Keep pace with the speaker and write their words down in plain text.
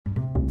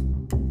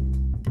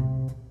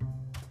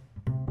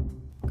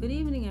Good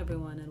evening,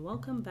 everyone, and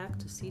welcome back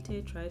to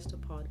Site Tries to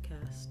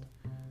Podcast.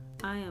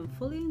 I am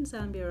fully in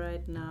Zambia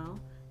right now,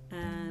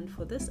 and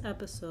for this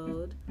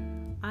episode,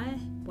 I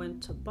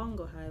went to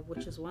Bongo Hive,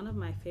 which is one of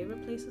my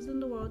favorite places in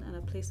the world and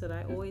a place that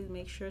I always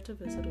make sure to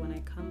visit when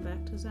I come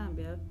back to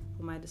Zambia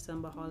for my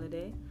December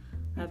holiday.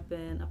 I've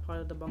been a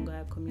part of the Bongo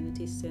Hive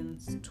community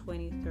since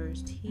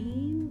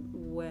 2013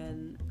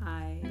 when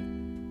I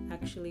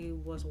actually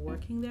was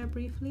working there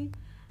briefly,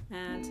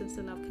 and since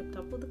then I've kept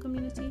up with the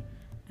community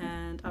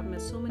and I've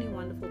met so many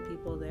wonderful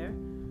people there.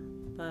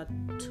 But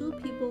two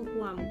people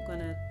who I'm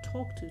gonna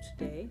talk to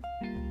today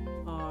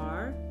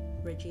are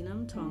Regina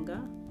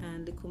Mtonga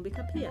and Likumbi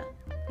Kapia.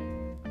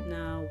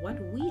 Now, what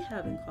we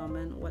have in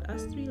common, what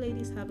us three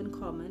ladies have in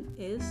common,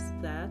 is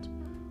that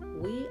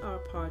we are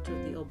part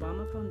of the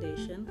Obama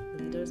Foundation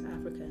Leaders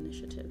Africa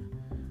Initiative.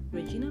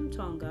 Regina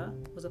Mtonga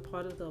was a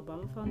part of the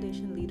Obama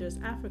Foundation Leaders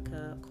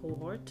Africa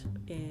cohort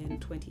in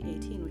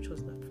 2018, which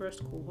was the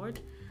first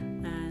cohort,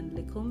 and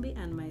Likumbi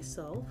and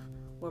myself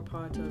were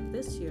part of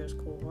this year's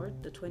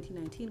cohort, the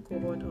 2019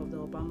 cohort of the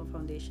Obama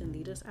Foundation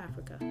Leaders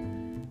Africa.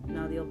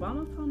 Now, the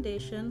Obama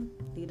Foundation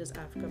Leaders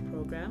Africa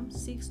program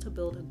seeks to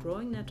build a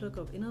growing network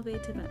of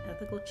innovative and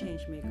ethical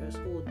change makers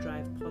who will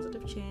drive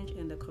positive change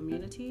in the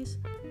communities,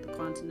 the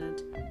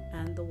continent,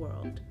 and the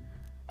world.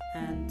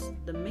 And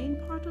the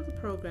main part of the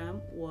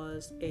program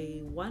was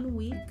a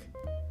one-week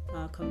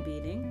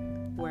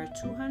convening where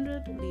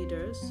 200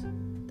 leaders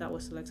that were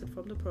selected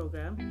from the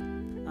program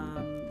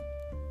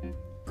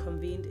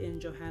convened in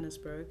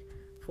Johannesburg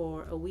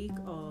for a week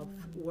of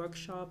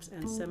workshops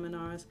and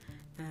seminars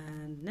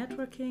and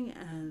networking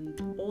and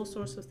all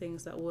sorts of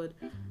things that would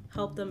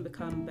help them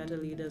become better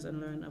leaders and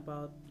learn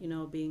about,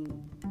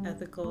 being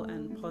ethical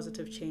and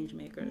positive change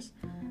makers.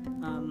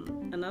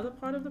 Another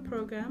part of the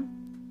program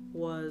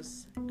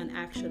was an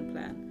action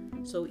plan.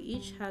 So we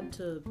each had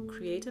to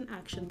create an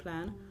action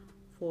plan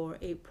for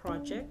a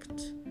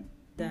project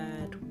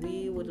that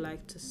we would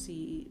like to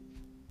see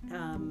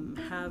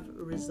have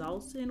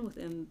results in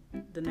within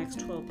the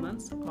next 12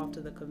 months after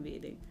the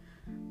convening.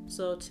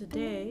 So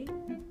today,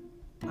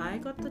 I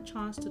got the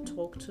chance to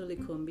talk to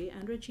Likumbi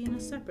and Regina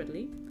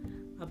separately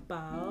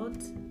about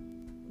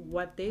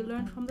what they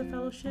learned from the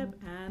fellowship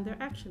and their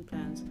action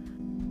plans.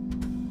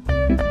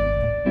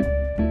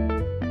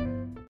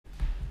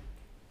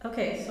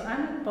 Okay, so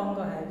I'm at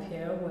Bongo Hive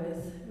here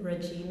with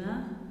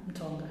Regina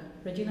Mtonga.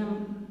 Regina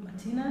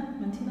Mantina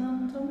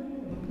Mtonga?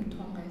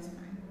 Mtonga is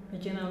fine.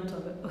 Regina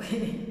Mtonga,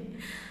 okay.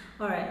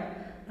 All right,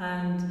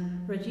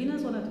 and Regina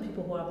is one of the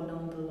people who I've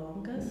known the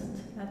longest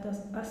at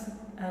us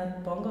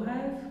at Bongo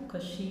Hive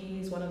because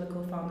she's one of the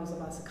co-founders of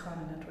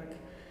Asakana Network.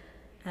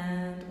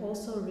 And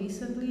also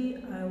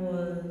recently, I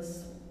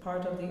was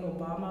part of the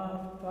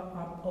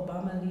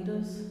Obama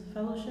Leaders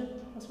Fellowship.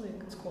 That's what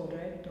it's called,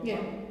 right? Yeah.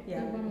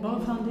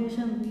 Obama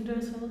Foundation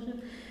Leaders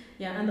Fellowship.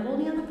 Yeah, and the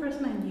only other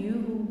person I knew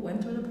who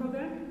went through the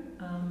program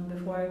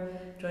before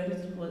I joined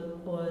it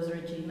was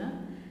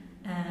Regina.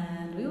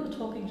 And we were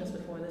talking just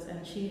before this,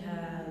 and she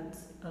had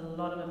a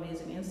lot of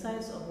amazing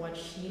insights of what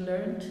she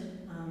learned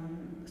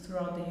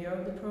throughout the year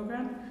of the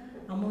program.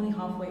 I'm only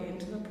halfway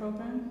into the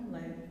program,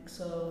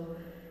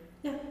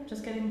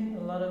 just getting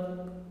a lot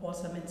of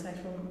awesome insight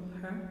from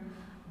her.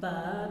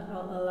 But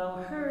I'll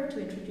allow her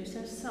to introduce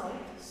herself.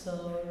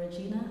 So,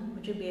 Regina,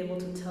 would you be able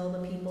to tell the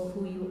people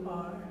who you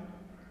are?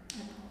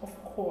 Of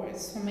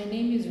course. So my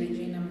name is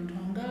Regina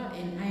Mtonga,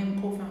 and I am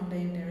co-founder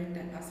and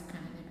director at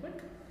Asakana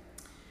Network.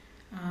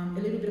 A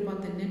little bit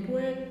about the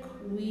network.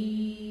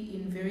 We,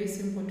 in very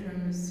simple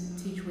terms,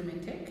 teach women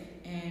tech,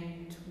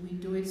 and we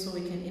do it so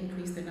we can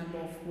increase the number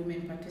of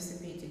women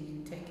participating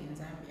in tech in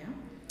Zambia.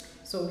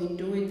 So we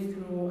do it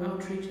through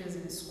outreaches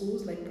in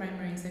schools, like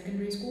primary and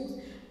secondary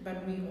schools,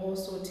 but we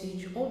also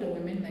teach older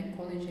women, like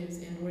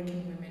colleges and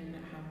working women,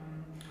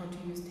 how to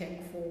use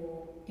tech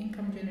for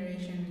income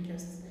generation and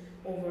just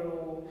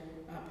overall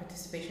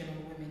participation of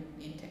women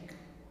in tech.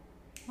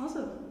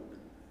 Awesome.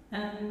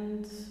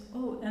 And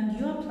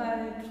you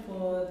applied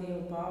for the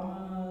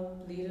Obama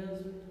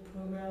Leaders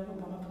Program,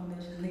 Obama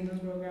Foundation Leaders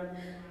Program,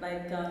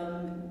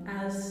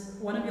 as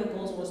one of your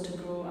goals was to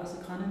grow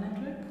Asakana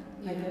Network,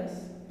 I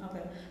guess.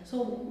 Okay.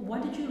 So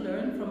what did you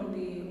learn from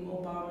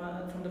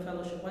the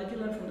fellowship? What did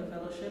you learn from the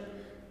fellowship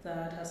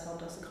that has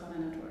helped Asakana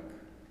Network?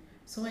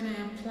 So when I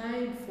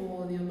applied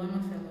for the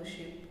Obama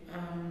Fellowship,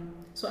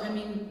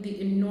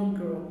 the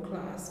inaugural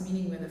class,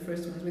 meaning we're the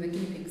first ones, we're the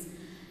guinea pigs.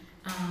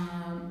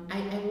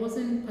 I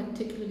wasn't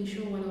particularly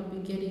sure what I'll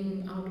be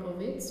getting out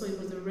of it, so it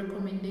was a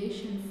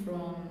recommendation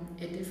from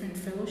a different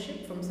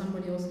fellowship, from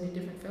somebody else in a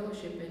different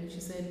fellowship, and she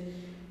said,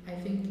 I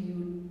think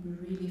you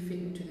really fit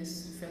into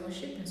this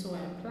fellowship, and so I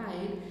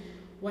applied.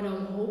 What I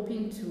was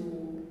hoping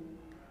to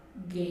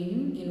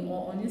gain, in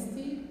all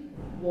honesty,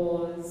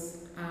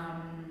 was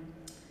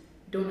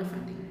donor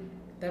funding.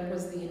 That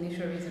was the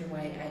initial reason why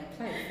I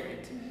applied for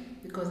it,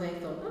 because I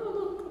thought, oh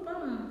look,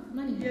 Obama,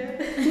 money. Yeah.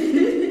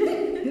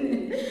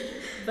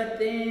 But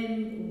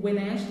then when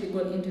I actually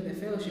got into the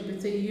fellowship,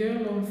 it's a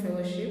year-long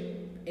fellowship,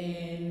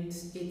 and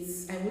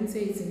I wouldn't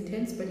say it's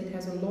intense, but it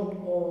has a lot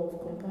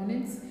of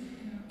components.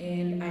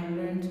 and I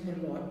learned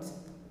a lot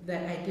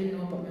that I didn't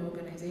know about my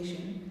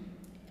organization.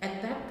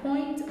 At that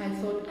point, I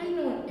thought I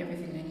know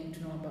everything I need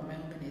to know about my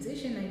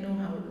organization. I know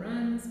how it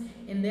runs,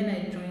 and then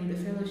I joined the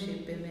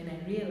fellowship, and then I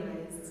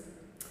realized,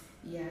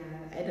 yeah,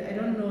 I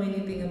don't know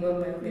anything about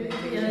my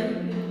organization. Yeah,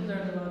 you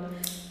learned a lot.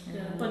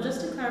 Yeah, but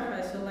just to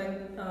clarify, so like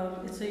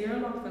it's a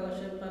year-long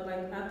fellowship, but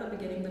like at the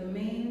beginning, the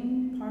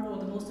main part or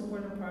the most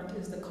important part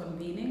is the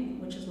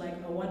convening, which is like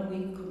a 1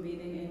 week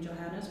convening in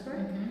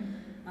Johannesburg.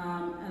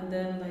 And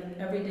then like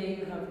every day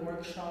you have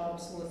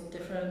workshops with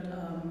different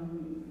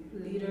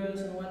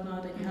leaders and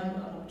whatnot, and you have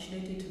an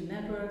opportunity to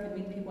network and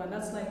meet people, and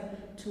that's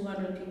like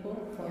 200 people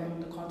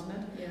from the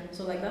continent. Yeah.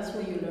 So like that's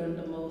where you learn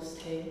the most,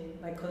 hey?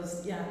 Like,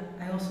 cause yeah,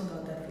 I also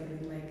got that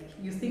feeling. Like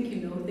you think you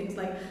know things.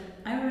 Like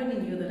I already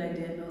knew that I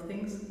didn't know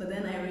things, but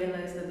then I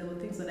realized that there were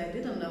things that I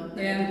didn't know. That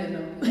I didn't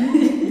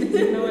know.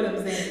 You know what I'm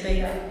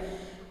saying? Like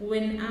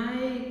when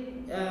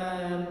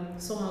I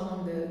saw how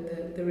long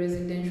the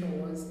residential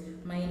was,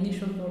 my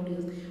initial thought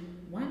was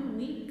 1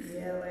 week.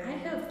 Yeah, like I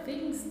have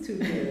things to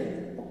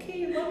do.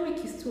 Okay, 1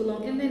 week is too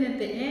long. And then at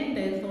the end,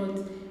 I thought,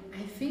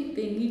 I think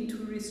they need to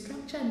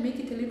restructure and make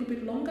it a little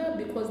bit longer,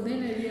 because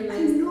then I I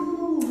realized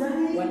know,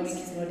 right? 1 week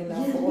is not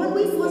enough. Yeah, for 1 all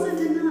week this work.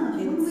 wasn't enough. 1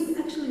 It's- week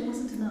actually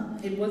wasn't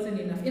enough. It wasn't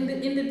enough. In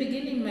the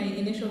beginning, my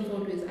initial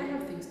thought was, I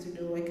have things to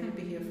do. I can't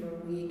be here for a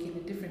week in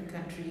a different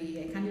country.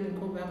 I can't even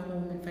go back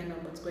home and find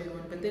out what's going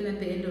on. But then at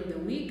the end of the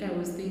week, I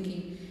was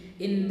thinking,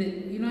 at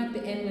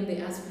the end when they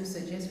ask you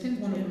suggestions,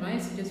 one of my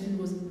suggestions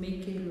was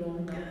make it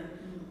longer.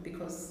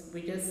 Because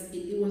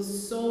it was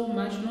so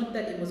much, not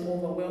that it was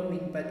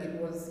overwhelming, but it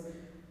was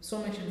so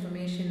much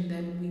information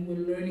that we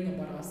were learning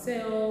about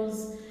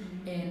ourselves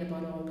and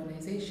about our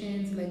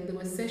organizations. Like there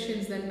were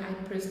sessions that I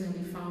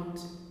personally found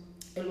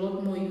a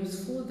lot more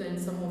useful than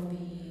some of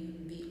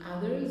the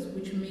others,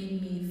 which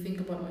made me think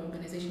about my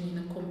organization in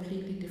a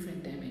completely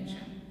different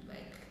dimension.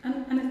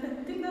 And I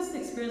think that's the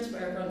experience for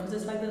everyone, because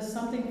it's like there's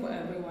something for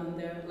everyone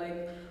there.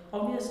 Like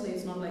obviously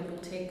it's not like you'll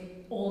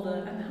take all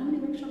the, and how many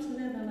workshops are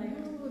there? They're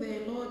like,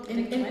 There are a lot,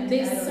 Like 20, and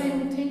they I don't know.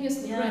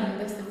 simultaneously Yeah. run,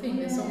 and that's the thing.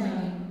 There's so Yeah.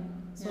 many.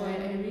 So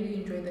Yeah. I really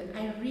enjoyed that.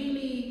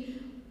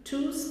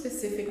 Two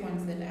specific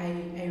ones that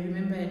I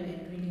remember and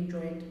really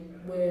enjoyed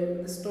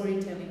were the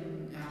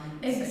storytelling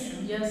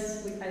session.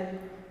 yes, I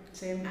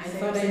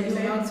thought I knew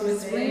how to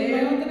explain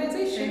my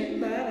organization,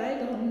 but I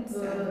don't.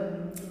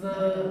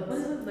 What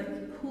is it, like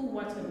who,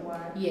 what, and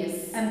why?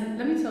 Yes. And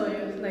let me tell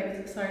you,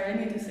 like, sorry, I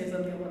need to say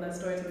something about that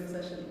storytelling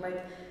session. Like,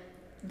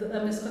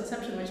 a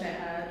misconception which I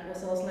had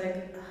was, I was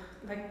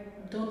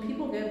like, don't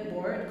people get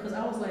bored? Because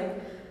I was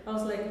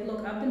like,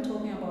 look, I've been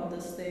talking about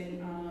this thing,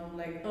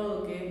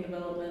 game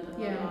development and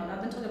whatnot.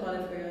 I've been talking about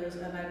it for years,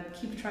 and I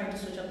keep trying to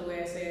switch up the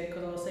way I say it,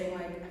 because I was saying,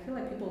 like, I feel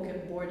like people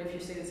get bored if you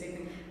say the same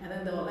thing. And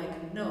then they were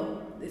like,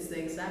 no, it's the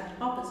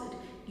exact opposite.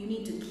 You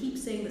need to keep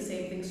saying the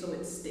same thing so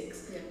it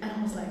sticks. Yeah. And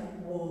I was like,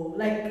 whoa,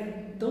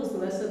 like, those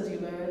lessons you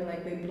learn,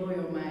 like, they blow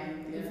your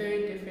mind. They're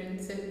very different.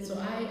 So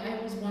I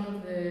was one of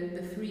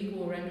the three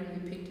who were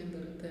randomly picked in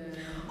the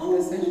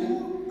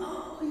session.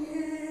 Oh,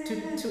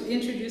 yeah. To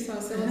introduce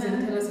ourselves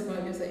and tell us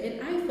about yourself.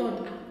 And I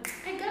thought,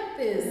 I got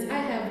this. I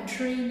have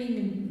training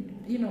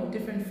in,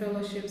 different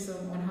fellowships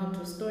on how to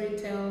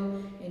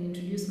storytell and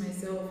introduce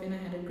myself. And I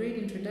had a great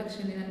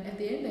introduction. And at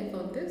the end, I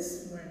thought,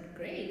 this went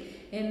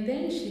great. And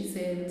then she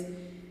said,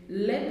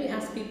 let me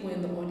ask people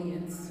in the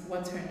audience,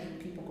 what's her name?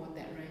 People got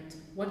that right.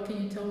 What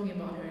can you tell me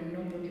about her? And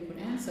nobody could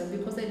answer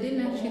because I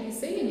didn't actually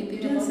say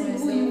anything about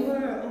myself. Who you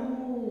were.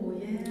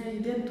 Oh, yeah, you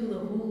didn't do the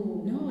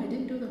who. No, I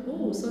didn't do the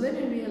who. So then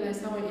I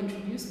realized how I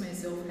introduced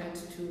myself had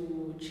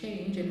to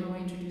change and how I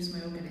introduced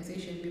my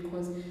organization,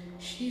 because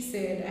she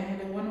said I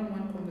had a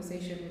one-on-one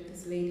conversation with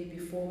this lady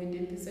before we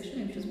did this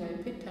session, which is why I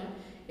picked her,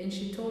 and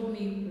she told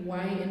me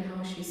why and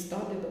how she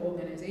started the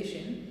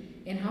organization.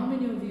 And how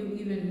many of you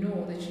even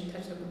know that she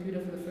touched a computer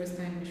for the first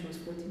time when she was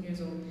 14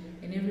 years old?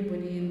 And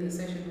everybody in the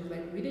session was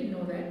like, we didn't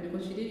know that,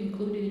 because she didn't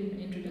include it in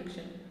the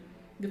introduction.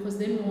 Because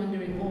then we're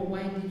wondering,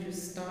 why did you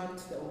start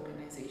the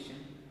organization?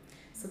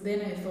 So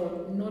then I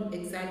thought, not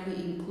exactly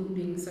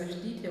including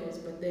such details,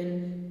 but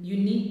then you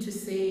need to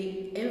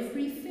say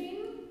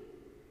everything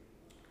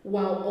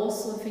while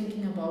also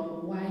thinking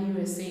about why you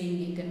are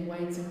saying it and why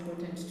it's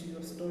important to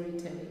your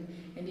storytelling.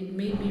 And it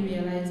made me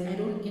realize I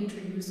don't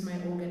introduce my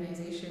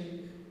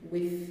organization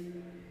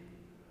with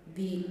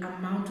the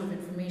amount of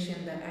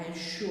information that I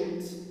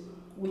should,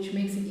 which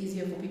makes it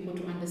easier for people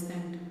to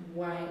understand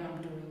why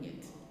I'm doing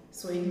it.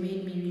 So it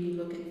made me really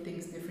look at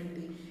things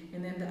differently.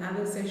 And then the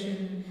other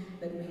session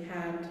that we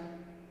had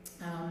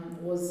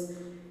was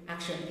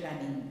action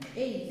planning.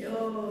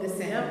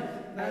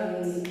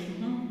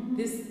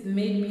 This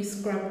made me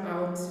scrap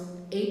out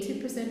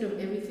 80% of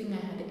everything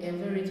I had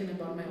ever written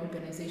about my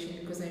organization,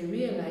 because I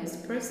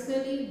realized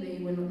personally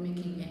they were not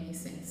making any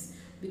sense.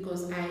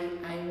 Because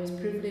I was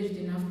privileged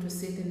enough to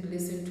sit and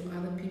listen to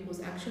other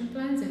people's action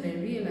plans, and I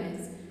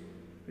realized,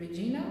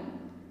 Regina,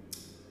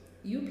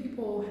 you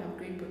people have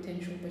great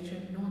potential, but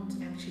you're not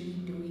actually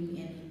doing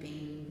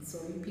anything. So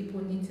you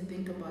people need to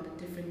think about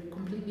a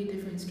completely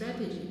different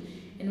strategy.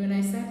 And when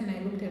I sat and I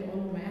looked at all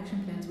of my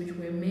action plans, which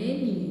were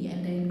many,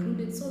 and I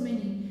included so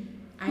many,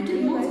 I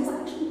did realized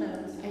multiple action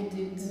plans. I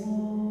did.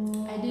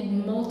 Whoa. I did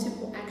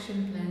multiple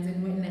action plans,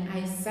 and when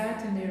I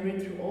sat and I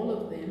read through all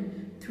of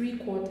them,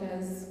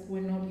 3/4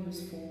 were not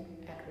useful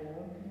at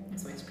all, and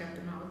so I scrapped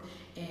them out.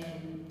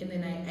 And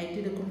then I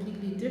did a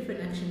completely different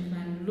action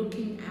plan,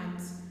 looking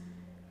at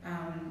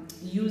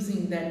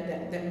using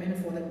that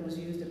metaphor that was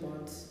used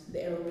about the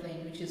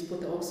aeroplane, which is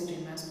put the oxygen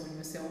mask on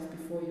yourself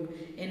before you.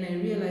 And I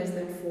realized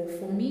that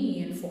for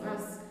me and for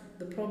us,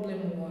 the problem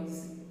was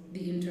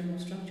the internal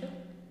structure.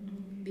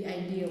 The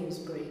idea was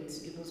great,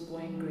 it was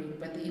going great,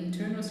 but the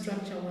internal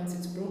structure, once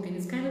it's broken,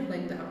 it's kind of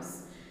like the house.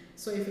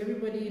 So if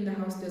everybody in the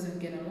house doesn't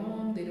get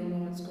along, they don't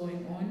know what's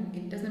going on,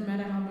 it doesn't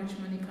matter how much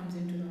money comes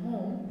into the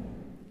home,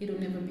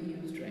 it'll never be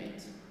used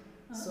right.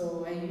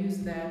 So I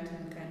used that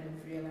and kind of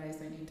realized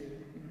I need to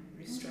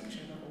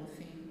restructure the whole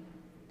thing.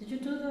 Did you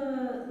do the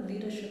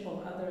leadership of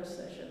others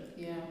session?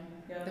 Yeah,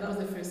 Yeah, that was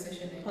the first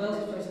session I did. Oh, that was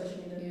the first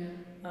session you did.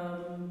 Yeah.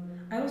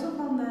 I also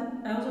found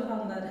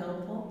that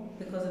helpful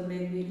because it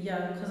made me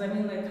because I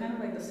mean like kind of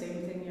like the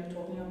same thing you're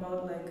talking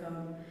about, like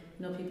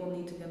people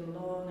need to get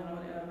along and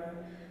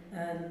whatever,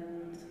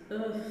 and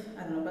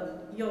I don't know,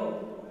 but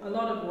a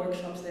lot of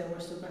workshops there were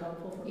super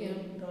helpful for me.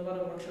 There were a lot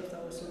of workshops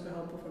that were super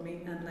helpful for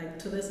me, and like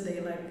to this day,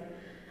 like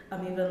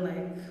I'm even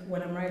like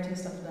when I'm writing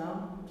stuff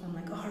down, I'm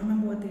like, oh, I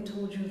remember what they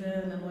told you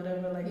then and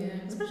whatever, like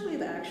especially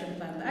the action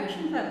plan. The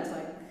action plan is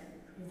like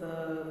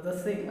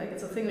the thing, like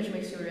it's a thing which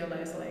makes you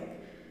realize like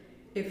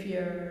if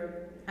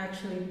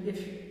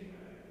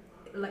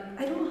like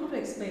I don't know how to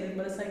explain it,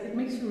 but it's like it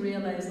makes you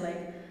realize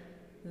like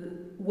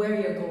where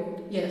you're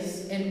going.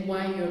 Yes, and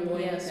why you're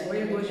going. Yes, where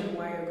you're going and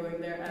why you're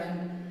going there.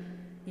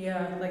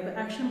 And like the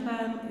action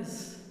plan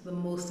is the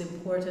most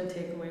important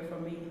takeaway for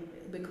me,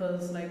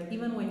 because like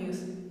even when you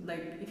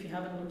like if you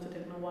haven't looked at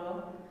it in a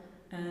while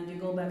and you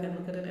go back and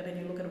look at it and then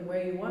you look at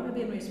where you want to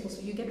be and where you're supposed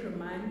to, you get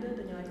reminded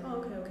and you're like,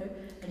 oh, okay,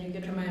 and you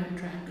get reminded on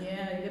track.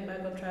 Yeah, you get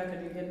back on track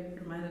and you get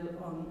reminded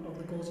of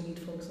the goals you need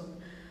to focus on.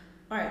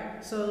 All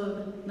right, so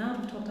now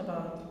we've talked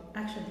about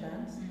action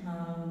plans.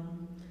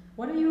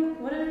 What are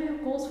your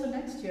goals for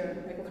next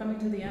year? Like we're coming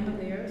to the end of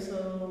the year,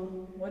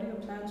 so what are your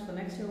plans for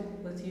next year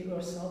with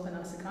yourself and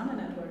ASECANA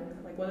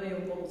Network? Like what are your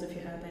goals if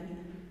you have any?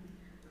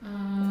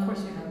 Of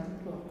course you have.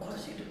 Well, of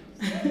course you do.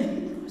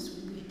 Of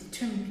course we're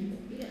determined people.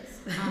 Yes.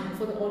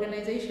 For the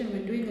organization,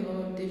 we're doing a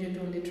lot of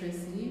digital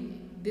literacy.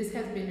 This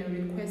has been a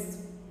request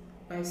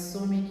by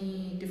so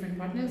many different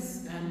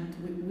partners, and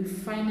we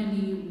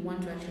finally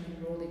want to actually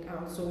roll it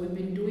out. So we've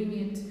been doing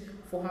it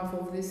for half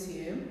of this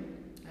year,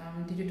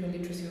 digital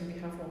literacy on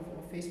behalf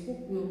of Facebook.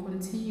 We'll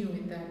continue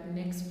with that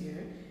next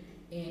year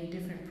in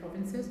different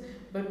provinces,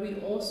 but we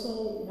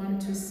also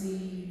want to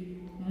see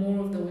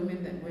more of the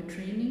women that we're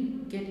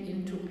training get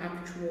into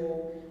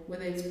actual,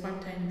 whether it's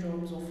part-time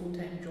jobs or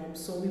full-time jobs.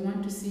 So we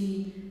want to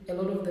see a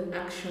lot of the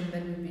action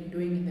that we've been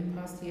doing in the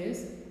past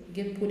years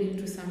get put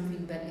into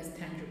something that is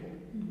tangible.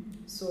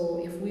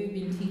 So if we've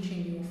been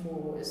teaching you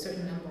for a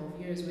certain number of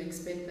years, we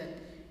expect that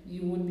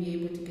you would be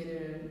able to get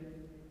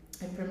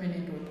a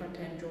permanent or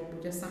part-time job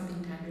or just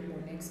something tangible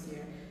next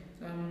year.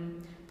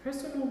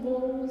 Personal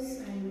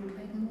goals, I would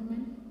like more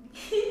money.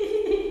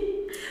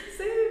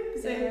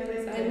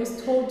 Same. I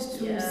was told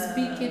to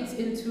speak it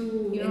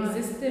into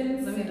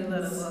existence. Let me do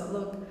that as well.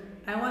 Look,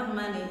 I want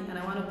money and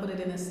I want to put it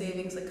in a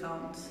savings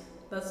account.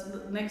 That's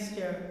next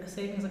year. A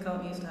savings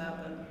account needs to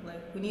happen.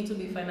 Like we need to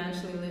be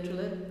financially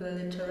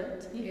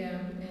literate. Yeah.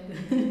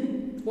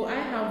 Well, I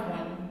have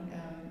one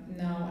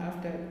now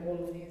after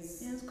all of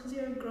these. Yes, because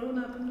you're a grown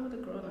up. I'm not a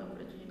grown up,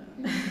 Regina.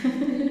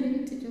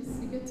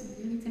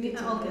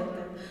 I'll get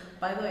there.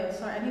 By the way,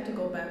 sorry, I need to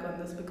go back on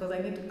this because I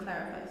need to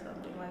clarify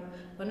something. Like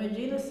when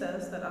Regina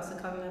says that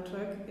ASECANA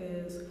Network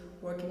is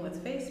working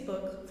with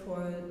Facebook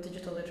for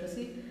digital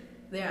literacy,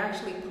 they're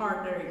actually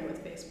partnering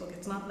with Facebook.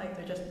 It's not like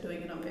they're just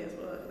doing it on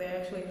Facebook.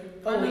 They're actually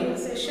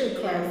I should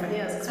clarify.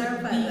 Yes,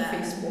 clarify that.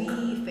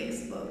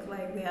 Facebook.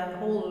 Like they had a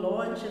whole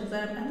launch and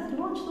that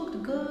launch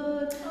looked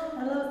good.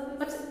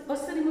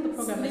 What's the name of the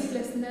program?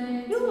 Sleepless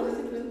Nights.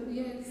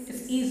 Yes.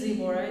 It's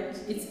easy, right?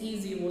 It's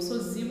easy. So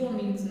zero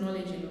means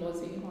knowledge in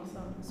Lozi.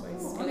 Awesome. So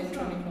it's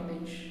electronic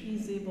knowledge.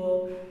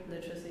 Easybo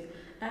literacy.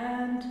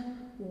 And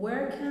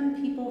where can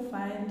people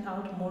find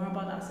out more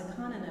about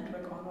ASECANA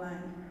Network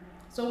online?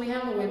 So we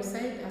have a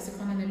website,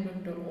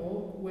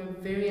 asecananetwork.org. We're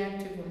very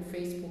active on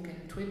Facebook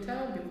and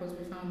Twitter because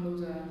we found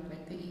those are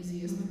like the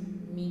easiest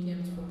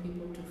mediums for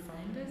people to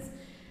find us.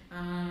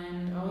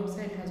 And our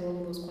website has all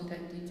of those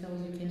contact details.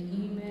 You can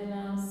email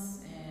us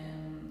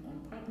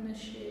on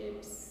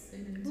partnerships.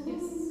 And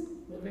yes,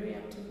 we're very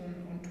active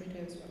on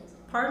Twitter as well.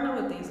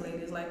 Partner with these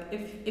ladies. Like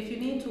if you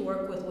need to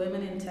work with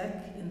women in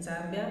tech in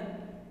Zambia,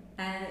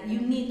 you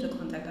need to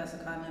contact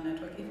ASECANA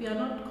Network. If you are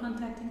not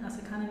contacting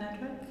ASECANA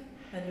Network,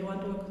 and you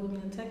want to work with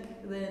women in tech,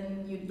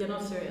 then you're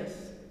not serious.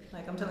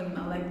 Like I'm telling you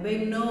now, like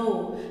they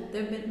know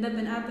they've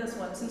been at this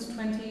since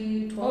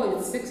 2012. Oh,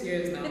 it's 6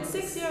 years now. It's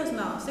 6 years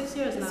now. 6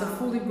 years now. It's a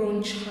fully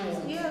grown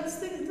child. Yeah, this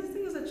thing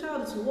is a child.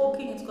 child. It's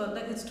walking. It's got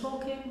like it's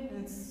talking.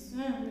 It's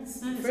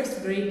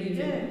first grade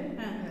even.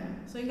 Yeah.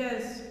 So you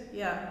guys,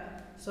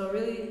 So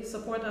really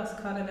support us,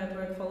 Kana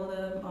Network. Follow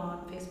them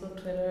on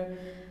Facebook, Twitter,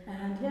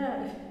 and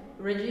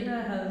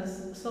Regina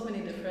has so many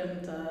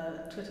different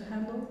Twitter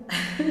handles.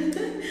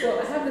 Well,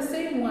 I have the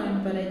same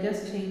one, but I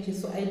just changed it.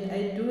 So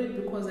I do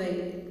it because I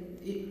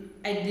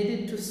did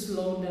it to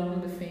slow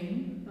down the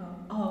fame.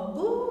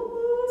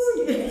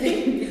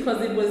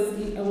 Because it was,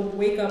 I would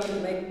wake up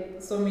with like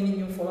so many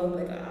new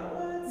followers, like,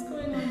 what's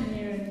going on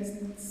here? I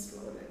just need to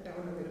slow that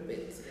down a little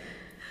bit.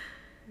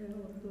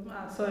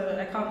 So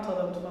I can't tell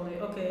them to follow you.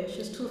 Okay,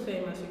 she's too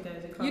famous, you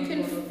guys. You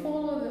can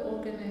follow the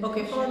organization.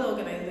 Okay, follow the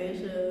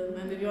organization.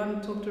 And if you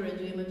want to talk to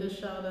Regina, just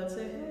shout out,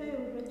 say, hey,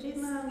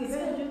 Regina, we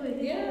heard you.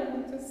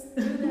 Just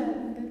do that,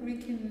 and then we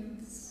can.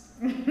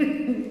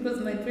 Because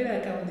my Twitter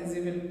account is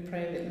even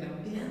private now.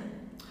 Yeah.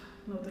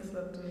 Notice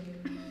that too.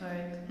 All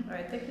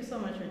right. Thank you so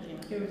much,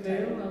 Regina. You're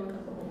very welcome.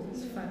 It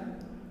was fun.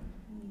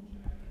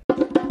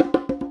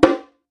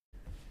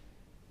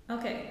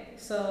 Okay,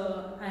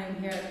 so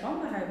I'm here at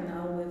Bongo Hive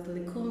now with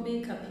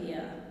Likumbi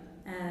Kapia.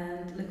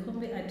 And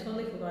Likumbi, I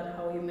totally forgot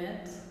how we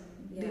met.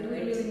 Yeah,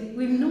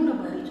 We've known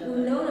about each other.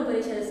 We've known about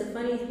each other. It's a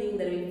funny thing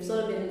that we've sort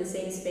of been in the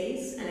same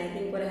space, and I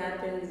think what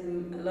happens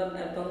a lot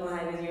at Bongo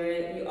Hive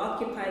is you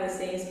occupy the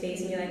same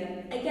space, and you're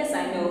like, I guess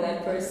I know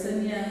that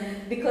person,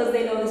 because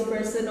they know this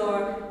person,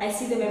 or I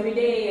see them every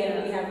day,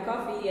 and we have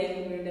coffee,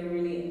 and we're never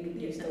really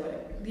introduced or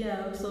whatever.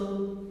 Yeah,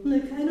 so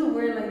like kind of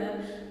weird like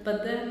that.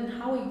 But then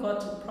how we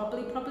got to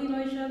properly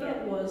know each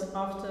other was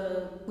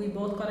after we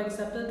both got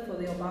accepted for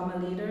the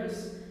Obama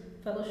Leaders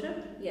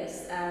Fellowship.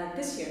 Yes,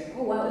 this year.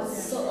 Oh wow,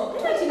 so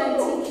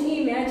 2019. Can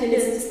you imagine?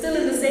 It's still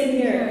in the same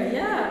year.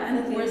 Yeah,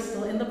 and we're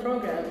still in the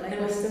program. Like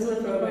and we're still in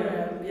the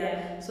program.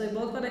 Yeah. So we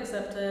both got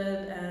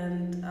accepted,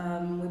 and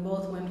we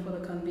both went for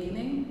the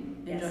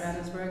convening in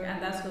Johannesburg,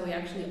 and that's where we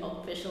actually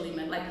officially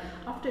met. Like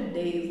after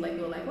days, like we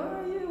were like, where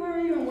are you?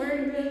 I'm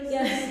wearing this.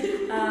 Yes,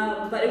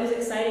 but it was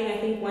exciting. I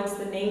think once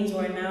the names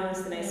were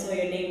announced and I saw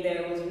your name there,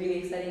 it was really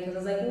exciting because I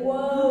was like,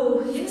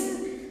 whoa.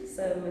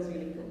 So it was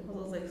really cool. I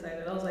was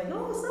excited. I was like,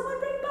 oh, someone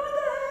bring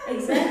Bongo.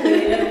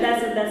 Exactly.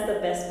 that's the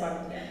best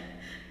part.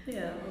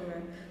 Yeah.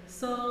 Okay.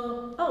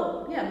 So,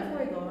 before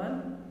we go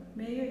on,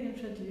 may you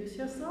introduce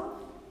yourself?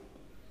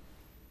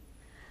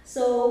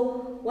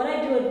 So what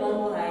I do at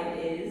Bongo Hive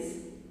is,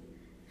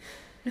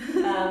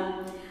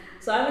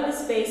 so I'm in the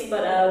space,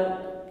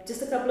 but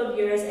just a couple of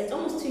years, it's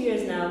almost 2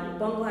 years now,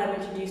 Bongo Hive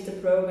introduced a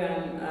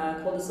program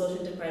called the Social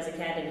Enterprise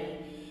Academy.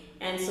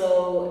 And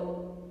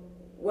so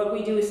what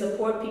we do is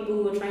support people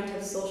who are trying to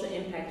have social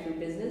impact through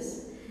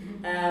business,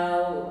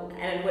 and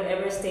at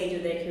whatever stage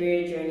of their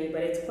career journey.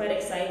 But it's quite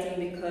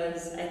exciting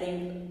because I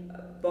think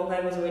Bongo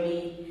Hive was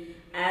already,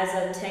 as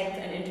a tech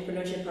and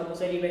entrepreneurship hub,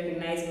 was already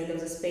recognizing that there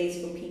was a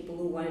space for people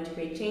who wanted to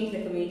create change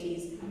in their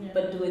communities,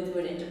 but do it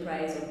through an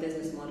enterprise or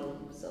business model.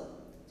 So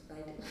that's what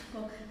I do.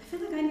 Well, I feel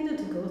like I needed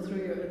to go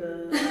through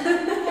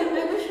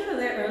I wish you were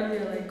there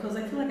earlier, like, because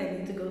I feel like I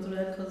need to go through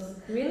that, because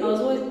really? I was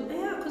always,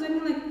 because I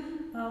mean, like,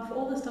 for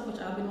all the stuff which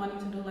I've been wanting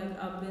to do, like,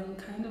 I've been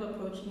kind of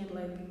approaching it,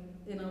 like,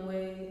 in a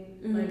way,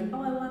 like,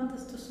 I want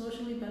this to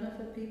socially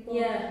benefit people.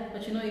 Yeah.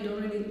 But, you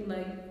don't really,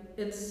 like,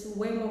 it's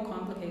way more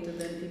complicated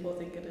than people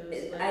think it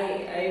is. Like,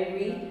 I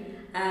agree.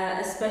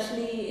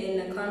 Especially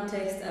in the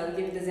context, I'll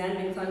give you the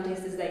Zambian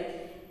context, is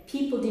like,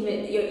 people deem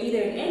it, you're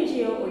either an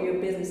NGO or you're a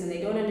business, and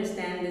they don't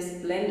understand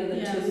this blend of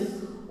the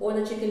two, or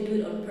that you can do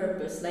it on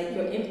purpose. Like,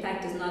 your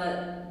impact is not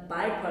a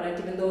byproduct,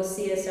 even though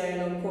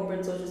CSR,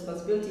 corporate social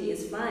responsibility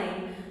is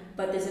fine,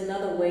 but there's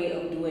another way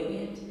of doing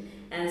it.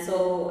 And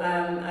so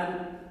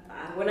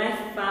when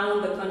I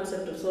found the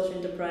concept of social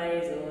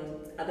enterprise, or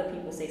other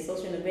people say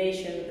social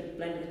innovation, the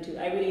blend of the two,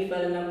 I really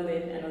fell in love with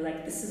it, and I was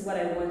like, this is what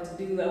I want to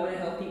do. I want to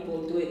help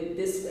people do it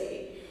this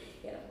way.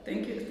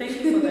 Thank you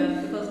for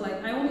that, because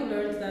like I only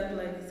learned that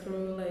like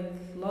through like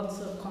lots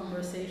of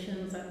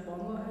conversations at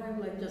Bongo Hive,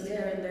 like just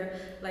here and there.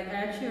 Like I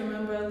actually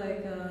remember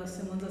like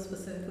Simonza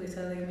specifically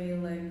telling me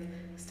like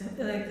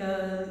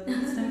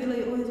Stambila,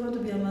 you always want to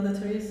be a Mother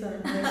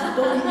Teresa. Like,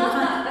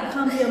 you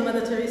can't be a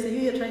Mother Teresa.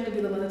 You're trying to be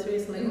the Mother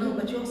Teresa. Like no,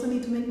 but you also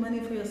need to make money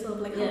for yourself.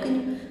 Like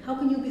how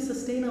can you be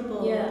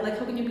sustainable? Like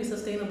how can you be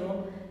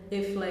sustainable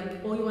if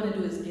like all you want to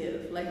do is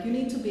give? Like you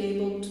need to be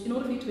able to, in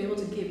order for you to be able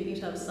to give, you need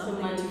to have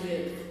something to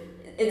give.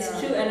 It's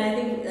true, and I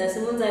think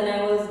Simonza and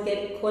I always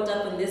get caught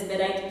up in this, but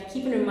I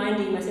keep on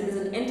reminding myself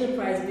there's an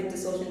enterprise bit to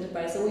social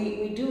enterprise. So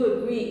we do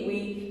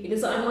agree.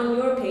 So I'm on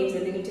your page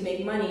that they need to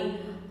make money,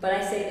 but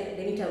I say that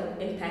they need to have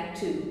impact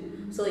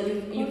too. So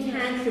you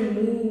can't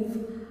remove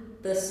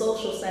the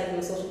social side of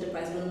the social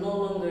enterprise.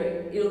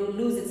 It'll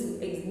lose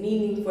its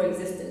meaning for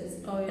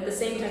existence. At the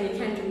same time, you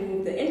can't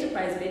remove the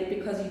enterprise bit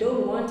because you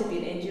don't want to be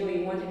an NGO.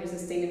 You want to have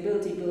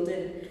sustainability built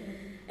in.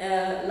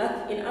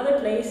 In other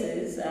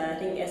places, I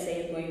think SA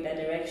is going that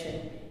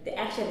direction. They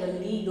actually have a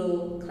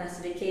legal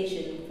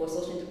classification for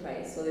social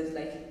enterprise. So there's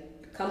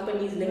like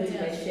companies limited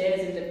by shares,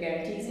 limited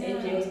guarantees,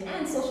 NGOs,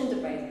 and social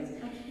enterprises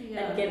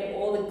that get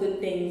all the good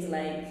things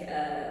like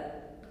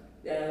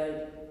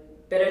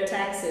better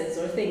taxes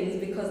or things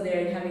because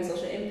they're having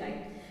social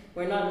impact.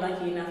 We're not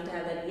lucky enough to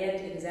have that yet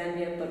in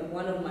Zambia, but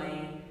one of my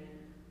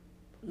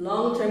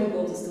long-term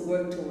goals is to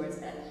work towards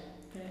that.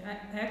 Okay,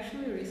 I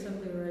actually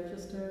recently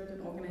registered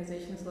an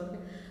organization.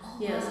 Oh,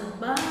 Yes,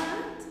 wow.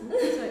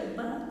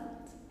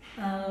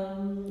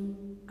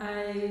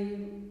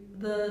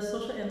 the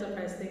social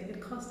enterprise thing,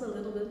 it cost a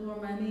little bit more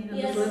money and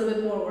Yes. a little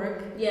bit more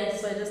work. Yes.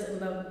 So I just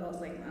ended up, I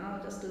was like, no,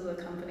 I'll just do the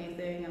company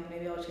thing and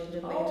maybe I'll change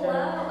it later. Oh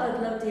wow, I'd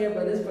love to hear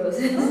about this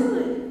process.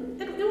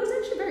 It was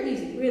actually very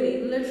easy. Really?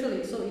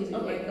 Literally so easy.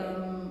 Okay. Like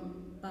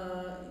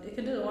you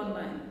can do it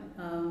online.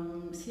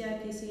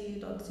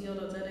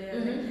 CIPC.co.za.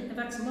 Mhm. In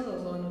fact, some of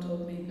those one who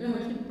told me.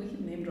 Mhm. We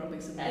keep name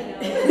dropping some. I know.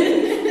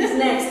 He's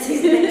next.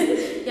 He's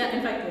next. Yeah,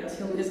 in fact, yes,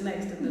 he's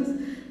next in this.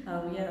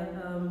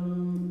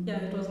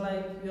 It was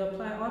like you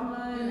apply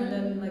online and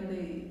then like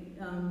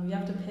you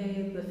have to pay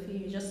the fee.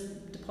 You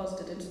just deposit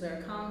it into their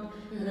account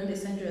and then they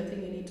send you a thing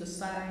you need to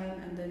sign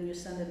and then you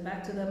send it back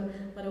to them.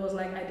 But it was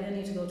like I didn't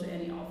need to go to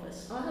any office.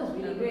 Oh, that was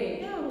really great.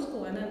 Yeah, it was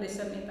cool. And then they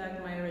sent me back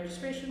my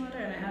registration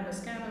letter and I have a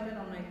scan of it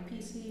on my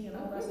PC and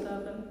all that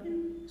stuff. And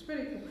yeah, it's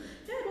pretty cool.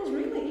 Yeah, it was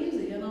really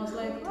easy. And I was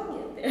like,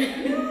 oh, Get there.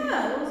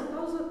 yeah,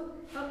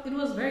 it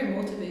was very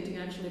motivating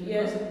actually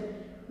because Yeah.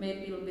 it made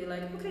me be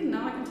like, okay,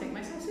 now I can take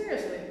myself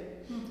seriously.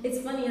 It's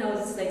funny how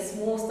it's like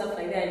small stuff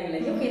like that. You're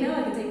like, okay, now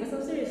I can take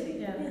myself seriously.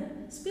 Yeah.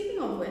 Speaking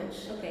of which,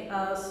 Okay.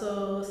 so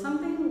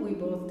something we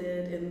both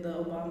did in the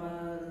Obama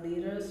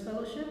Leaders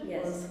Fellowship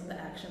Yes. was the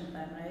action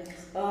plan, right?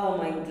 Oh,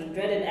 my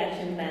dreaded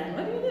action plan.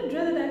 What do you mean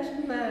dreaded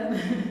action plan?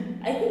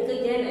 I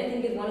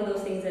think it's one of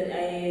those things that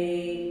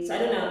so I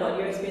don't know about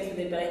your experience with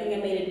it, but I think I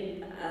made it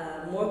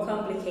more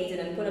complicated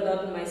and put a lot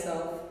on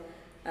myself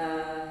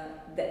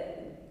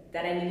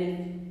that I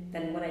needed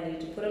than what I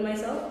needed to put on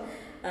myself.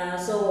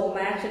 So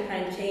my action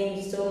plan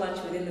changed so much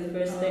within the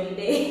first 30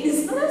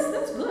 days. Oh,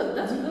 that's good.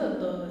 That's good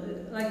though.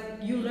 Like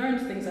you learned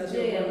things as you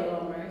went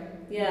along, right?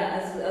 Yeah,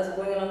 as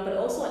going along, but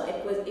also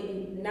it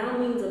now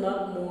means a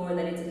lot more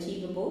that it's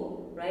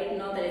achievable, right?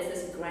 Not that it's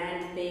this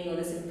grand thing or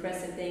this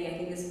impressive thing. I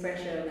think this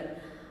pressure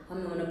that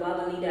I'm an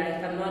Obama leader.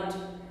 If I'm not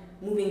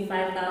moving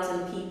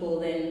 5,000 people,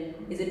 then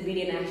is it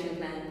really an action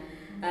plan?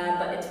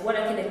 But it's what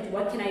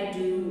can I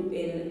do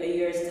in a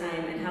year's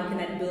time, and how can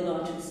that build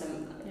onto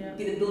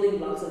be the building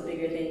blocks of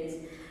bigger things.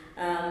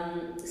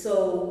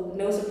 So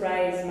no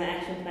surprise, my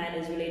action plan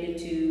is related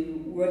to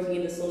working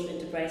in the social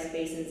enterprise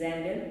space in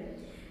Zambia.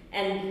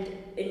 And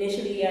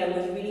initially I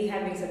was really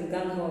having some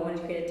gung-ho. I wanted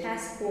to create a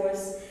task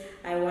force.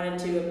 I wanted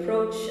to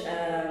approach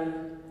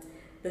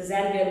the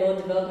Zambia Law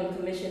Development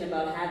Commission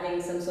about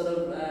having some sort of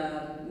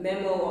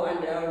memo or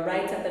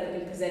write-up that we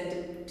can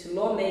present to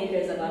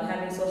lawmakers about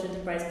having social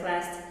enterprise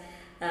classed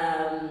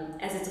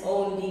as its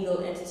own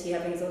legal entity,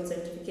 having its own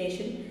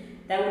certification.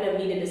 That would have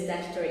needed a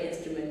statutory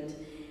instrument.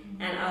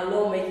 And our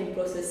lawmaking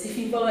process, if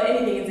you follow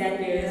anything in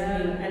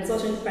Zambia, and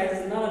social enterprise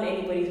is not on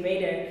anybody's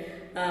radar.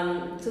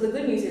 So the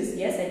good news is,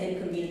 yes, I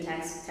did convene a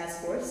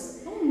task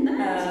force. Oh,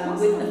 nice.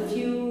 Awesome. With a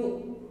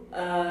few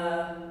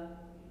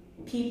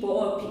people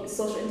or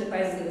social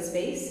enterprises in the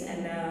space,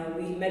 and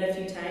we met a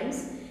few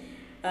times.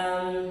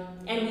 And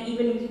we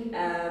even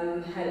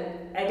had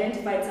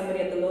identified somebody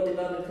at the Law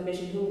Development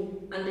Commission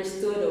who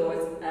understood or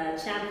was a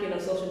champion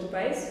of social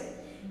enterprise.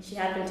 She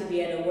happened to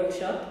be at a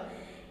workshop.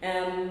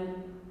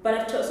 But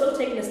I've sort of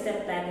taken a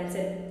step back and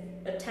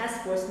said a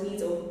task force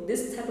needs, or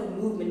this type of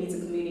movement needs a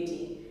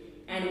community.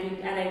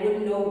 And I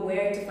wouldn't know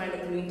where to find a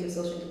community of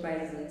social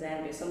enterprises in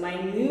Zambia. So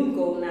my new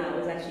goal now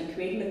is actually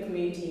creating a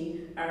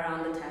community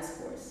around the task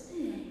force.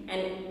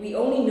 And we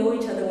only know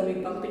each other when we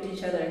bump into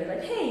each other and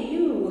like, hey,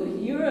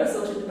 you're a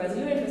social enterprise,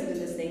 you're interested in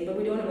this thing, but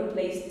we don't have a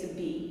place to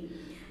be.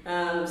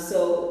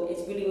 So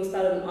it's really, we'll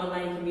start an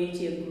online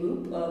community, a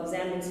group of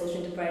Zambian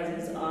social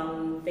enterprises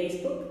on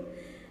Facebook,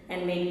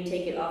 and maybe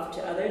take it off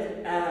to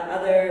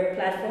other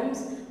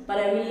platforms. But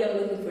I really am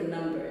looking for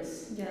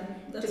numbers. Yeah,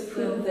 to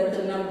prove that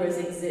the numbers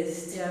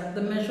exist. Yeah,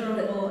 the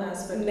measurable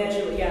aspect.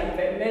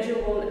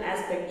 Measurable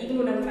aspect. Even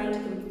when I'm trying to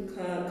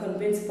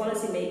convince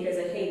policymakers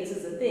that hey, this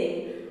is a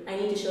thing, I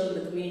need to show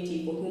the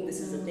community for whom this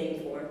is a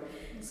thing for.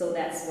 So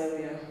that's where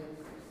we are.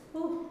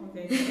 Oh,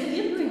 okay.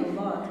 You're doing a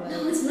lot. Like.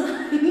 No, it's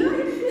not.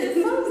 It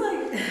sounds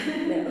like.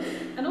 No.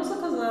 And also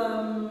because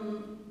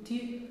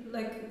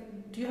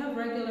do you have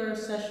regular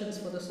sessions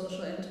for the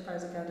Social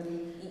Enterprise Academy?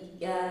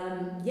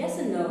 Yes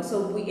and no.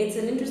 So it's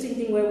an interesting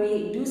thing where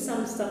we do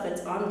some stuff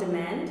that's on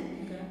demand.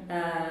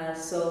 Okay.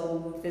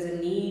 So if there's a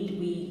need,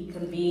 we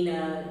convene.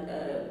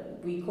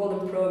 We call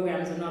them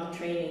programs and not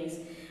trainings.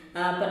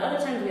 But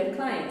other times we have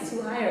clients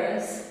who hire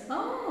us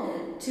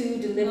to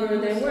deliver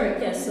their work.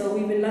 Yes, so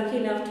we've been lucky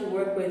enough to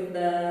work with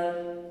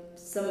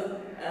some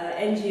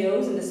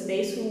NGOs in the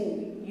space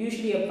who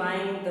usually are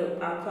buying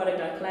our product,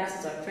 our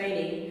classes, our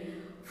training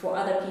for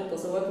other people.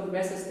 So work with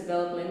Restless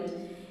Development,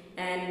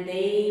 and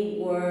they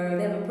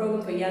have a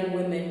program for young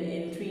women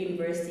in 3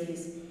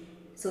 universities.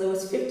 So there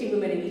was 50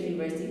 women in each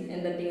university,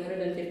 ended up being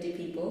 150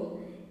 people,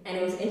 and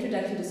it was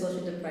introduction to social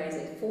enterprise.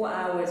 In 4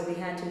 hours, we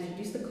had to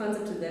introduce the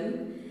concept to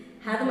them,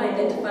 have them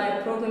identify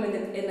a program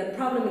in the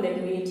problem in their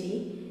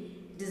community,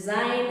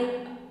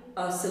 design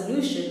a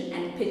solution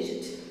and pitch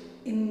it.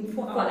 In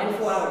 4 hours? In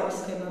 4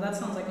 hours. Okay, now that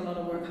sounds like a lot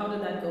of work. How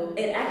did that go?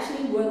 It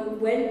actually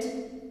went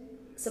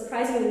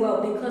surprisingly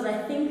well, because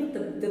I think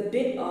the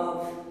bit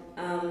of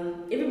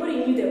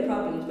everybody knew their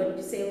problems, but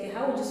you say, okay,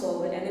 how would you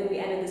solve it? And then we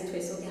added this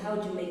twist, okay, how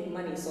would you make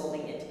money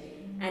solving it?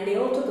 And they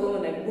all took a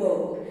moment like,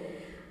 whoa.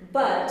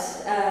 But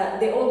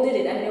they all did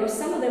it, and there were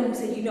some of them who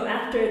said,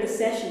 after the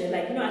session, they're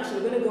like,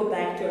 actually, we're going to go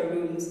back to our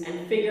rooms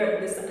and figure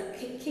this,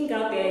 kink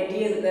out the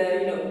ideas,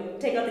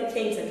 take out the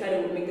kinks and try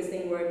to make this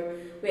thing work.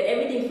 We had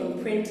everything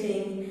from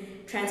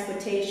printing,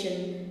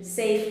 transportation,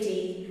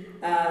 safety.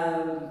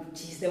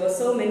 There were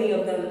so many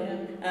of them.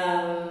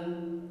 Yeah.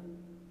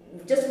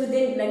 Just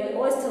within, like we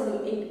always tell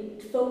them,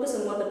 focus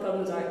on what the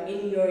problems are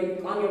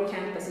on your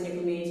campus, in your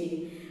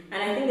community.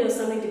 And I think there was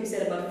something to be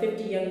said about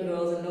 50 young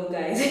girls and no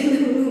guys in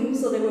the room,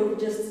 so they were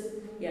just,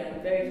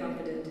 very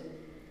confident.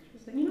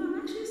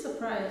 I'm actually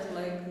surprised,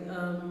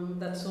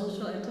 that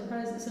social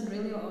enterprise isn't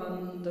really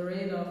on the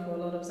radar for a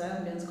lot of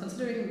Zambians,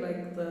 considering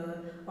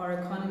our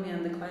economy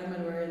and the climate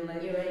we're in.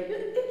 You're right.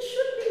 It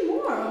should be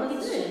more.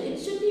 It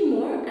should be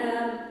more.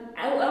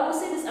 I will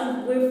say this: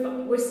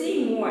 we're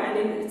seeing more, and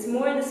it's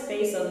more in the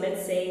space of,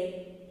 let's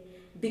say,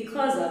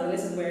 because of, and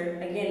this is where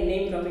again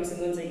name dropping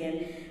Simmons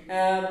again,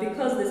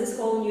 because there's this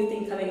whole new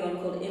thing coming on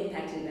called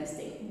impact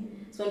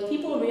investing. So when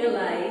people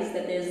realize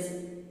that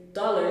there's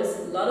dollars,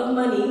 a lot of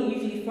money,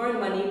 usually foreign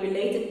money,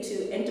 related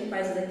to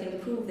enterprises that can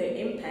prove their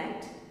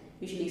impact,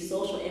 usually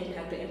social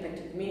impact or impact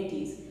to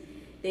communities,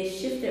 they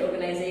shift their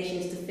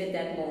organizations to fit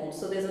that mold.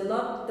 So there's a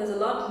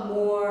lot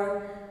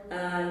more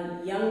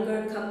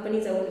younger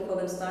companies, I wouldn't call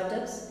them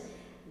startups,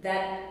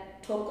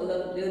 that talk a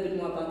little bit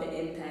more about the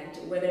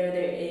impact, whether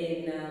they're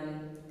in,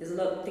 there's a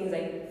lot of things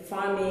like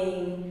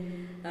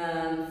farming,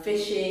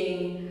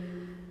 fishing,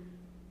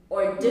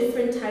 or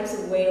different types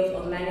of way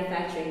of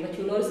manufacturing, but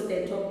you'll notice that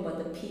they're talking about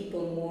the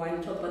people more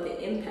and talk about the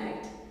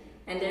impact.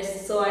 And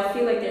so I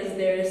feel like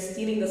they're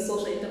stealing the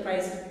social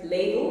enterprise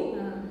label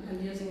and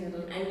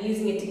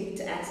using it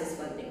to access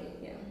funding.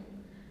 Yeah.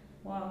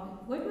 Wow.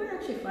 Where do I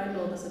actually find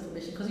all this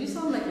information? Because you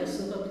sound like you're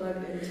super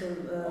plugged into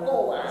the.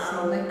 Oh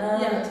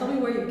wow. Tell me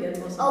where you get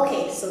most of this.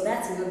 Okay, so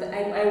that's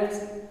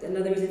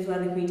another reason for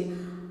having me.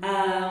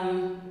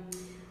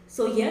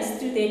 So yes,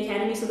 through the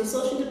academy. So the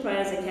Social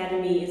Enterprise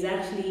Academy is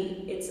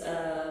actually it's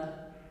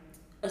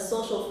a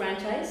social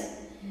franchise.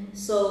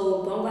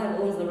 So Bongo Hive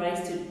owns the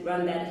rights to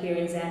run that here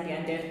in Zambia,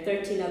 and there are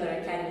 13 other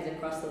academies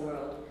across the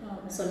world.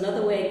 Okay. So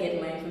another way I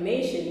get my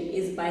information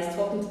is by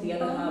talking to the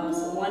other hubs.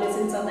 One is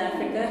in South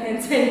Africa,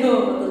 hence I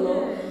know about the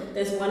law.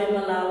 There's one in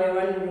Malawi,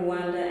 one in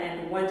Rwanda,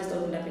 and one just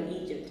opened up in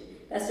Egypt.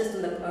 That's just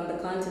on the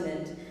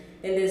continent.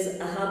 Then there's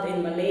a hub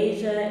in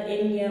Malaysia,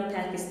 India,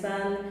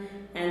 Pakistan,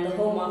 and the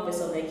home office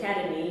of the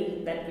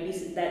academy that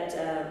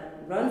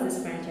runs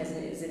this franchise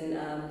is in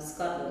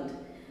Scotland.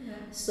 Yeah.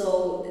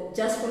 So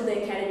just from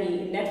the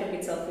academy network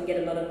itself, we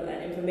get a lot of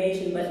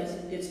information. But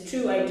it's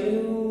true, I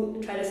do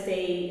try to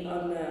stay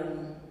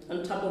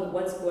on top of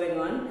what's going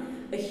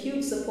on. A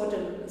huge supporter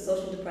of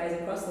social enterprise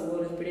across the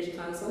world is British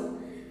Council,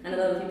 and a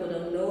lot of people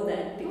don't know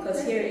that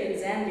because here in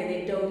Zambia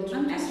they don't.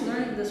 I'm just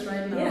learning this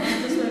right now. Yeah.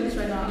 I'm just learning this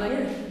right now.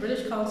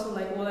 British Council,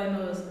 all I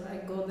know is I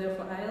go there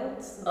for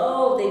IELTS.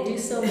 Oh, they do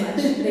so much.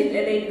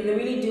 they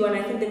really do, and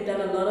I think they've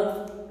done a lot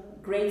of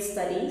great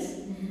studies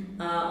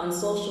on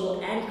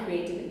social and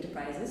creative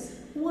enterprises.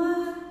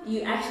 What?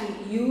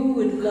 You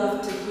would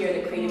love to hear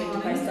the creative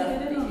enterprise stuff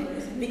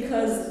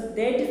because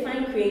their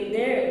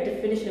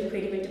definition of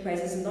creative enterprise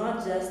is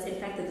not just, in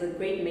fact, there's a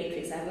great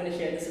matrix. I'm going to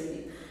share this with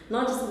you.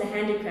 Not just in the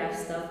handicraft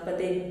stuff, but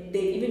they've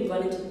even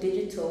gone into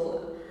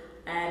digital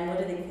and what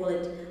do they call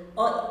it?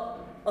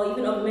 Or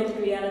even augmented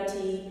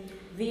reality.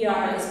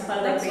 VR is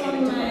part of the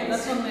creative enterprise.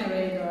 That's on my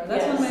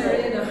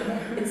radar.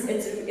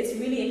 It's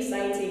really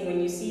exciting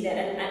when you see that,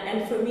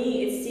 and for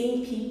me, it's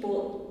seeing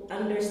people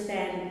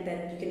understand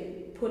that you can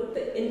put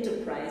the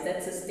enterprise,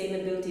 that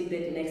sustainability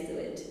bit next to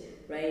it,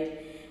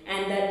 right?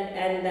 And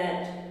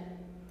that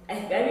I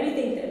really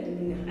think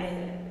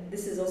that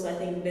this is also, I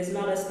think there's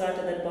not a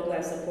startup that Bongo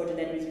has supported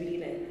that is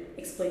really an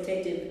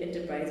exploitative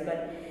enterprise,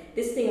 but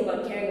this thing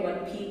about caring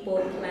about people,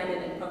 planet,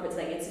 and profits,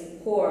 it's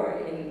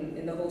core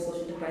in the whole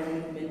social enterprise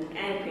movement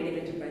and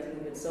creative enterprise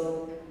movement.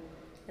 So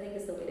I think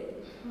it's the way to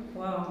go.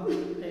 Wow.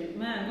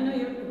 Man,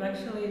 you've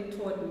actually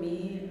taught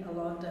me a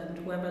lot, and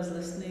whoever's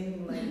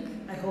listening,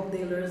 I hope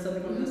they learn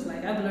something from this.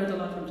 I've learned a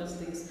lot from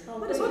just these.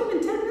 But it's only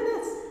been 10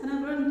 minutes, and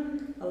I've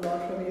learned a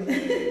lot from you.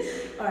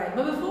 All right,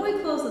 but before we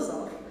close this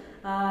off,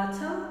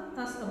 tell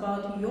us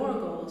about your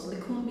goals,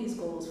 Likumbi's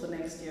goals for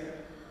next year.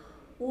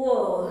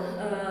 Whoa.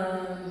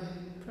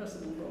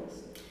 Personal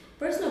goals.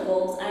 Personal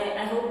goals,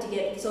 I hope to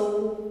get,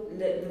 so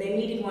they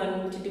needed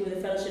one to do with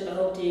the fellowship. I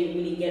hope to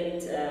really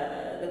get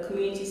the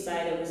community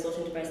side of the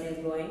social enterprise things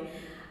going.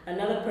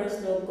 Another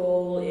personal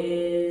goal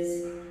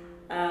is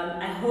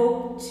I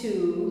hope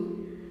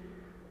to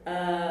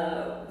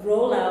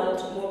roll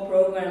out more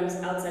programs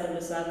outside of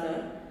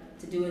Lusaka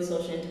to do with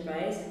social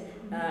enterprise.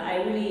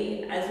 I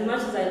really, as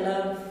much as I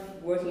love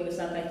working in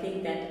Lusaka, I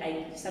think that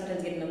I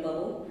sometimes get in a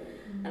bubble.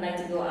 I like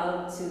to go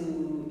out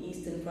to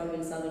Eastern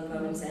Province, Southern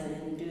Province,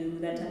 and do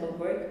that type of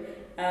work.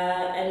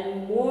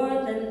 And more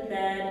than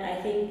that, I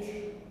think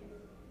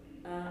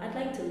I'd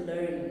like to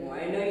learn more.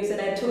 I know you said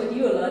I told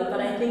you a lot, but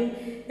I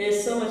think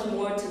there's so much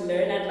more to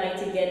learn. I'd like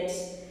to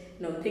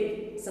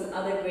pick some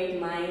other great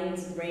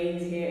minds,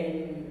 brains here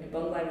in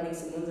Bongo. I think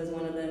Simunza is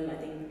one of them. I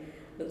think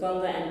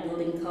Lukonga and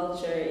building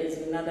culture is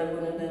another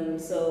one of them.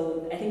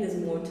 So I think there's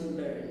more to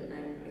learn.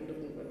 I'm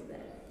looking forward to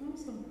that.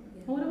 Awesome.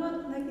 Yeah. What about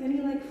any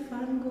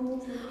fun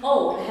goals?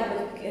 Oh, I have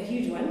a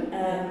huge one.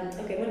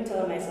 Okay, I'm going to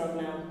tell myself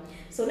now.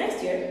 So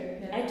next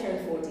year, I turn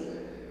 40.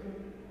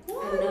 I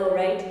know,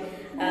 right?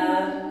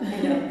 I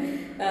know.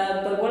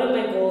 But one of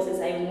my goals is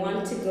I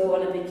want to go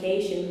on a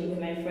vacation with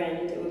my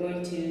friend.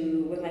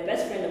 With my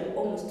best friend of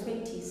almost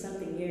 20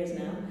 something years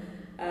now.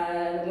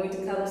 We're going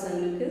to Cabo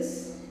San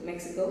Lucas,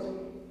 Mexico.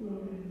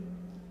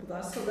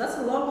 That's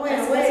a long way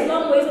That's a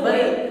long ways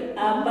away.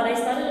 But I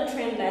started a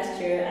trend last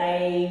year.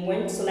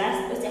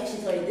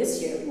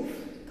 This year. Oof,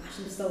 gosh,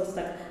 I'm so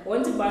stuck. I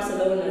went to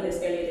Barcelona earlier this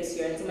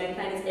year, and so my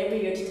plan is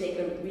every year to take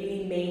a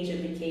really major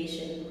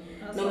vacation.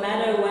 No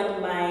matter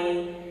what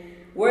my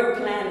work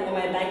plan or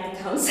my bank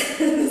account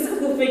says,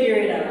 we'll figure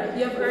it out.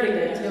 You've earned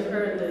it. You've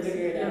earned We'll it.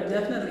 figure it out. You've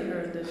definitely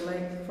earned it.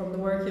 From the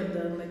work you've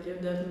done,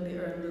 you've definitely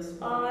earned this.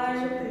 Oh, I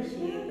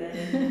appreciate that.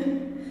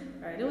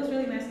 Alright, it was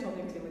really nice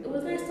talking to you. It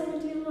was nice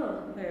talking to you as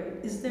well.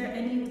 Is there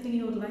anything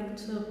you would like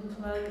to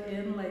plug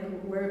in,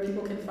 where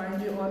people can find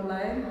you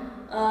online?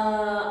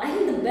 I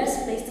think the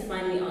best place to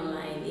find me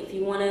online, if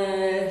you want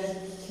to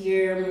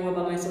hear more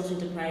about my social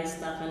enterprise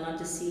stuff and not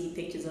just see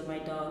pictures of my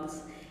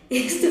dogs,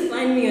 is to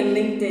find me on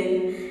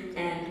LinkedIn,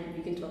 and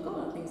you can talk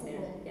about things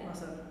there. Yeah.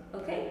 Awesome.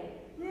 Okay?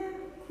 Yeah.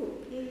 Cool.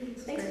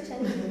 This Thanks was for great.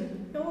 chatting with me.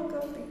 You're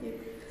welcome. Thank you.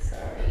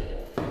 Sorry.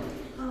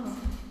 Oh,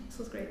 this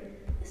was great.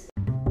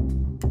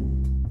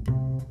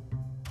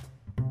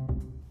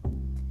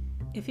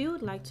 If you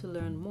would like to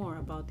learn more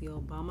about the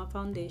Obama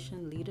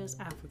Foundation Leaders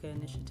Africa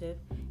Initiative,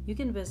 you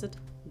can visit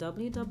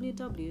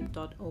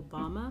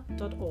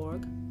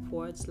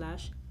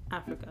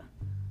www.obama.org/Africa.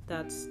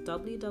 That's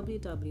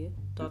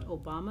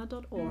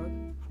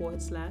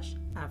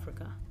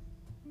www.obama.org/Africa.